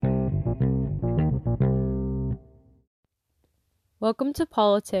Welcome to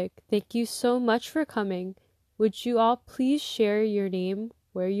Politic. Thank you so much for coming. Would you all please share your name,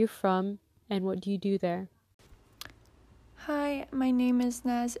 where you're from, and what do you do there? Hi, my name is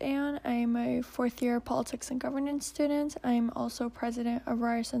Naz Ayon. I'm a fourth-year politics and governance student. I'm also president of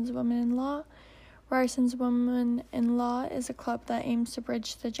Ryerson's Women in Law. Ryerson's Women in Law is a club that aims to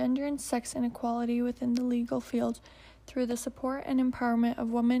bridge the gender and sex inequality within the legal field through the support and empowerment of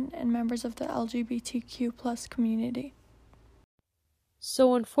women and members of the LGBTQ+ community.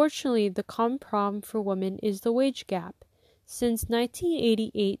 So unfortunately, the common problem for women is the wage gap. Since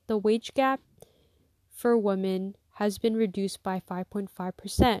 1988, the wage gap for women has been reduced by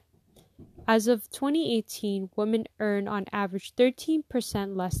 5.5%. As of 2018, women earn on average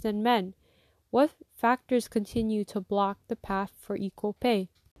 13% less than men. What factors continue to block the path for equal pay?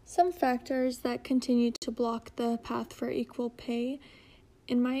 Some factors that continue to block the path for equal pay,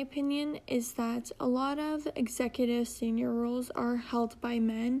 in my opinion, is that a lot of executive senior roles are held by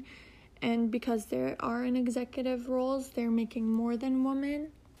men, and because they are in executive roles, they're making more than women.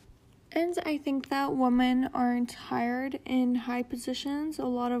 And I think that women aren't hired in high positions. A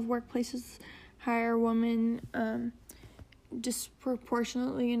lot of workplaces hire women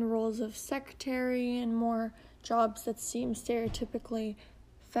disproportionately in roles of secretary and more jobs that seem stereotypically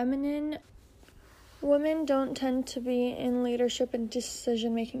feminine. Women don't tend to be in leadership and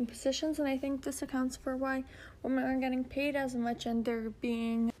decision-making positions, and I think this accounts for why women aren't getting paid as much and they're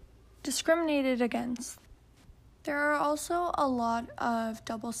being discriminated against. There are also a lot of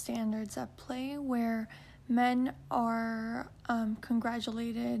double standards at play where men are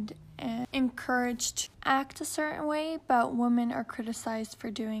congratulated and encouraged to act a certain way, but women are criticized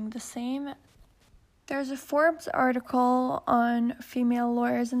for doing the same. There's a Forbes article on female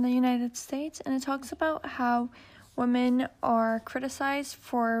lawyers in the United States, and it talks about how women are criticized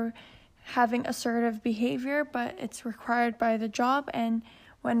for having assertive behavior, but it's required by the job, and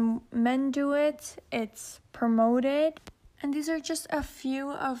when men do it, it's promoted. And these are just a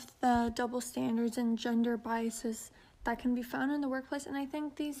few of the double standards and gender biases that can be found in the workplace, and I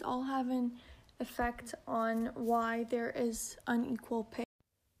think these all have an effect on why there is unequal pay.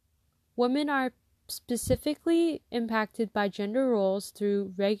 Women are specifically impacted by gender roles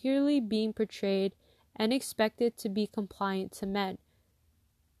through regularly being portrayed and expected to be compliant to men.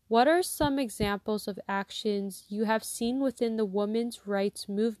 What are some examples of actions you have seen within the women's rights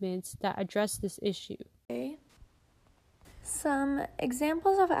movements that address this issue? Some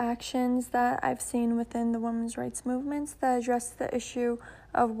examples of actions that I've seen within the women's rights movements that address the issue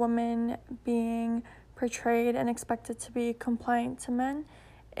of women being portrayed and expected to be compliant to men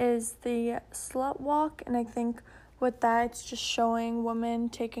is the slut walk, and I think with that it's just showing women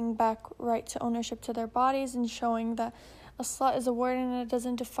taking back right to ownership to their bodies and showing that a slut is a word and it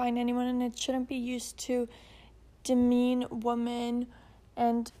doesn't define anyone and it shouldn't be used to demean women,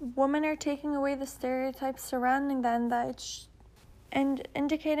 and women are taking away the stereotypes surrounding them and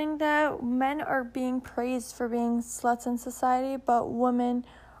indicating that men are being praised for being sluts in society, but women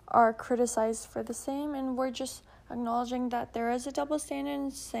are criticized for the same, and we're just acknowledging that there is a double standard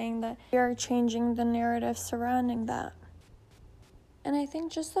and saying that we are changing the narrative surrounding that. And I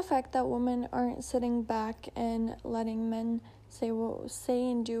think just the fact that women aren't sitting back and letting men say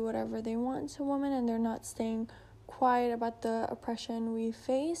and do whatever they want to women, and they're not staying quiet about the oppression we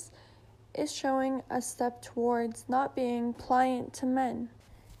face, is showing a step towards not being pliant to men.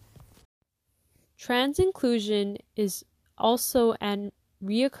 Trans inclusion is also an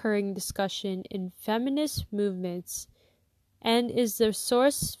reoccurring discussion in feminist movements and is the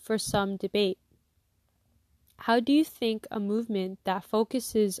source for some debate. How do you think a movement that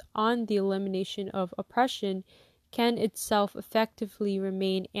focuses on the elimination of oppression can itself effectively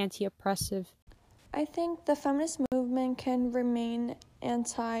remain anti-oppressive? I think the feminist movement can remain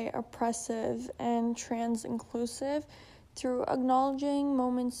anti-oppressive and trans-inclusive through acknowledging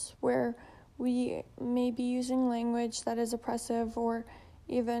moments where we may be using language that is oppressive or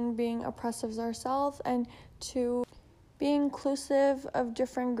even being oppressive ourselves, and to be inclusive of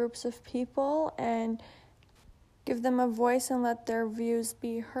different groups of people and give them a voice and let their views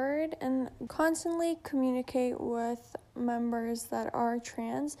be heard, and constantly communicate with members that are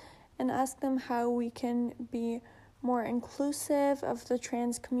trans and ask them how we can be more inclusive of the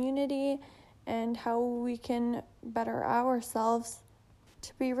trans community and how we can better ourselves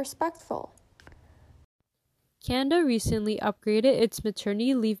to be respectful. Canada recently upgraded its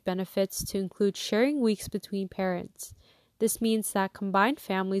maternity leave benefits to include sharing weeks between parents. This means that combined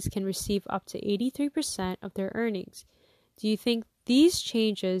families can receive up to 83% of their earnings. Do you think these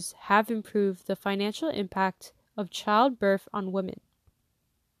changes have improved the financial impact of childbirth on women?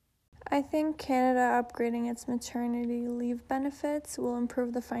 I think Canada upgrading its maternity leave benefits will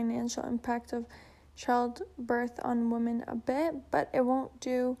improve the financial impact of childbirth on women a bit, but it won't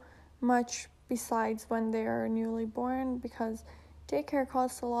do much besides when they are newly born because daycare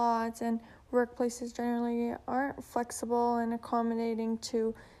costs a lot and workplaces generally aren't flexible and accommodating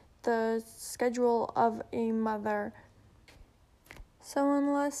to the schedule of a mother. So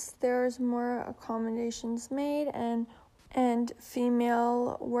unless there's more accommodations made and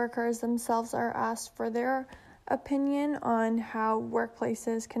female workers themselves are asked for their opinion on how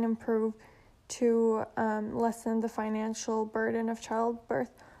workplaces can improve to lessen the financial burden of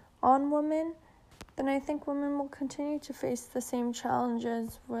childbirth on women, then I think women will continue to face the same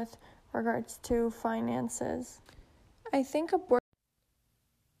challenges with regards to finances. I think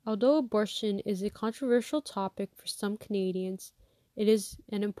Although abortion is a controversial topic for some Canadians, it is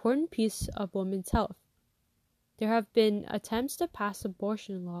an important piece of women's health. There have been attempts to pass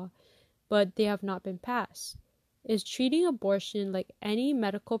abortion law, but they have not been passed. Is treating abortion like any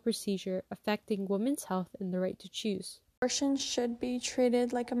medical procedure affecting women's health and the right to choose? Abortion should be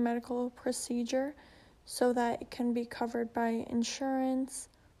treated like a medical procedure so that it can be covered by insurance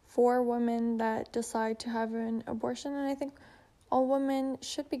for women that decide to have an abortion. And I think all women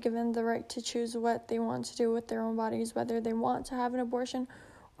should be given the right to choose what they want to do with their own bodies, whether they want to have an abortion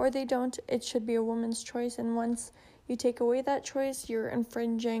or they don't. It should be a woman's choice, and once you take away that choice, you're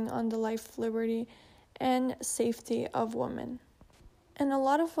infringing on the life, liberty, and safety of women. And a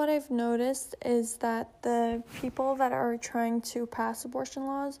lot of what I've noticed is that the people that are trying to pass abortion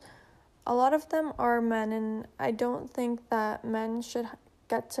laws, a lot of them are men, and I don't think that men should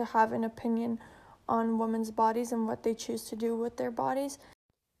get to have an opinion on women's bodies and what they choose to do with their bodies.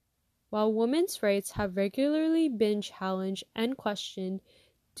 While women's rights have regularly been challenged and questioned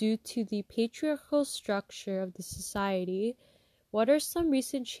due to the patriarchal structure of the society, what are some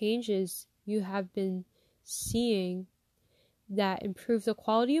recent changes you have been seeing that improve the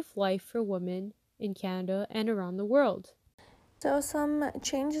quality of life for women in Canada and around the world? So some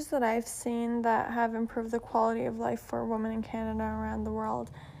changes that I've seen that have improved the quality of life for women in Canada and around the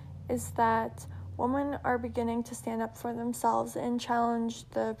world is that women are beginning to stand up for themselves and challenge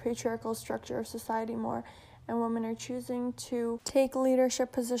the patriarchal structure of society more, and women are choosing to take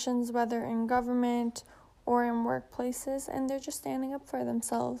leadership positions, whether in government or in workplaces, and they're just standing up for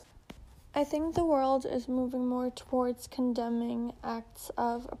themselves. I think the world is moving more towards condemning acts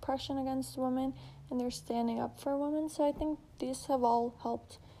of oppression against women, and they're standing up for women, so I think these have all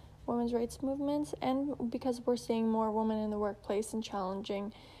helped women's rights movements, and because we're seeing more women in the workplace and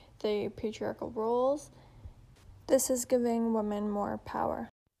challenging the patriarchal roles, this is giving women more power.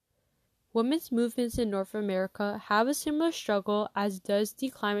 Women's movements in North America have a similar struggle as does the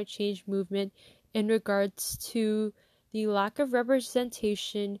climate change movement in regards to the lack of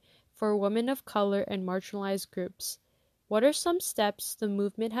representation for women of color and marginalized groups. What are some steps the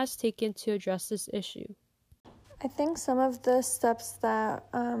movement has taken to address this issue? I think some of the steps that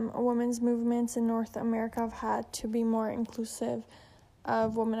women's movements in North America have had to be more inclusive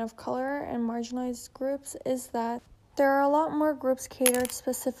of women of color and marginalized groups is that there are a lot more groups catered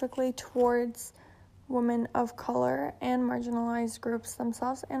specifically towards women of color and marginalized groups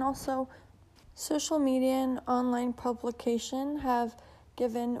themselves, and also social media and online publication have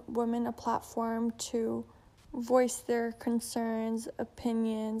given women a platform to voice their concerns,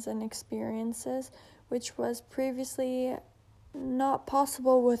 opinions, and experiences, which was previously not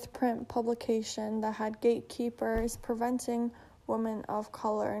possible with print publication that had gatekeepers preventing women of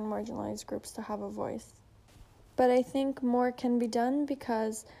color and marginalized groups to have a voice. But I think more can be done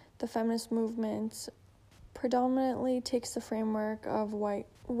because the feminist movement predominantly takes the framework of white,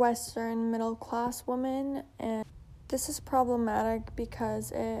 Western, middle-class women, and this is problematic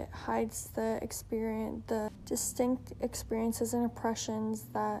because it hides the distinct experiences and oppressions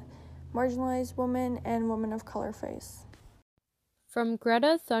that marginalized women and women of color face. From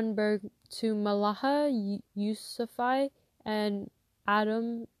Greta Thunberg to Malaha Yousafzai and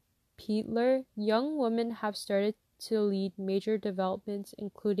Adam Peatler, young women have started to lead major developments,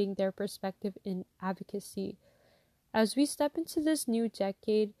 including their perspective in advocacy. As we step into this new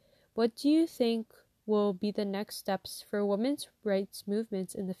decade, what do you think will be the next steps for women's rights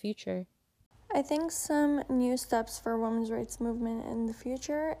movements in the future? I think some new steps for women's rights movement in the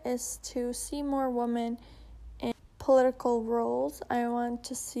future is to see more women in political roles. I want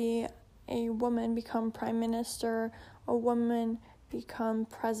to see a woman become prime minister, a woman become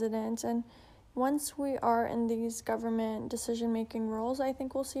president, and once we are in these government decision-making roles, I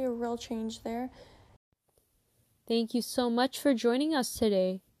think we'll see a real change there. Thank you so much for joining us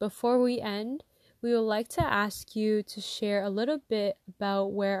today. Before we end, we would like to ask you to share a little bit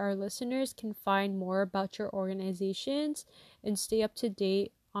about where our listeners can find more about your organizations and stay up to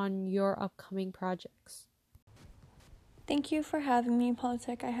date on your upcoming projects. Thank you for having me,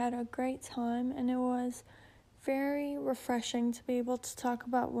 Politic. I had a great time, and it was very refreshing to be able to talk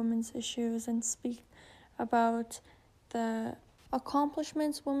about women's issues and speak about the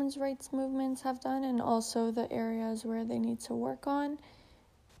accomplishments women's rights movements have done and also the areas where they need to work on.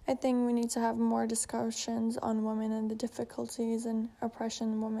 I think we need to have more discussions on women and the difficulties and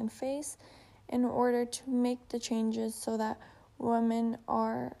oppression women face in order to make the changes so that women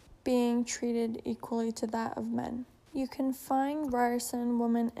are being treated equally to that of men. You can find Ryerson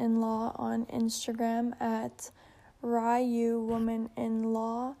Women in Law on Instagram at Ryu Women in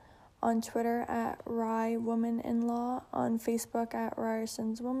Law, on Twitter at Rye Women in Law, on Facebook at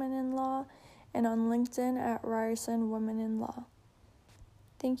Ryerson's Women in Law, and on LinkedIn at Ryerson Women in Law.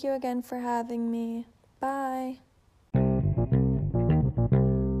 Thank you again for having me. Bye.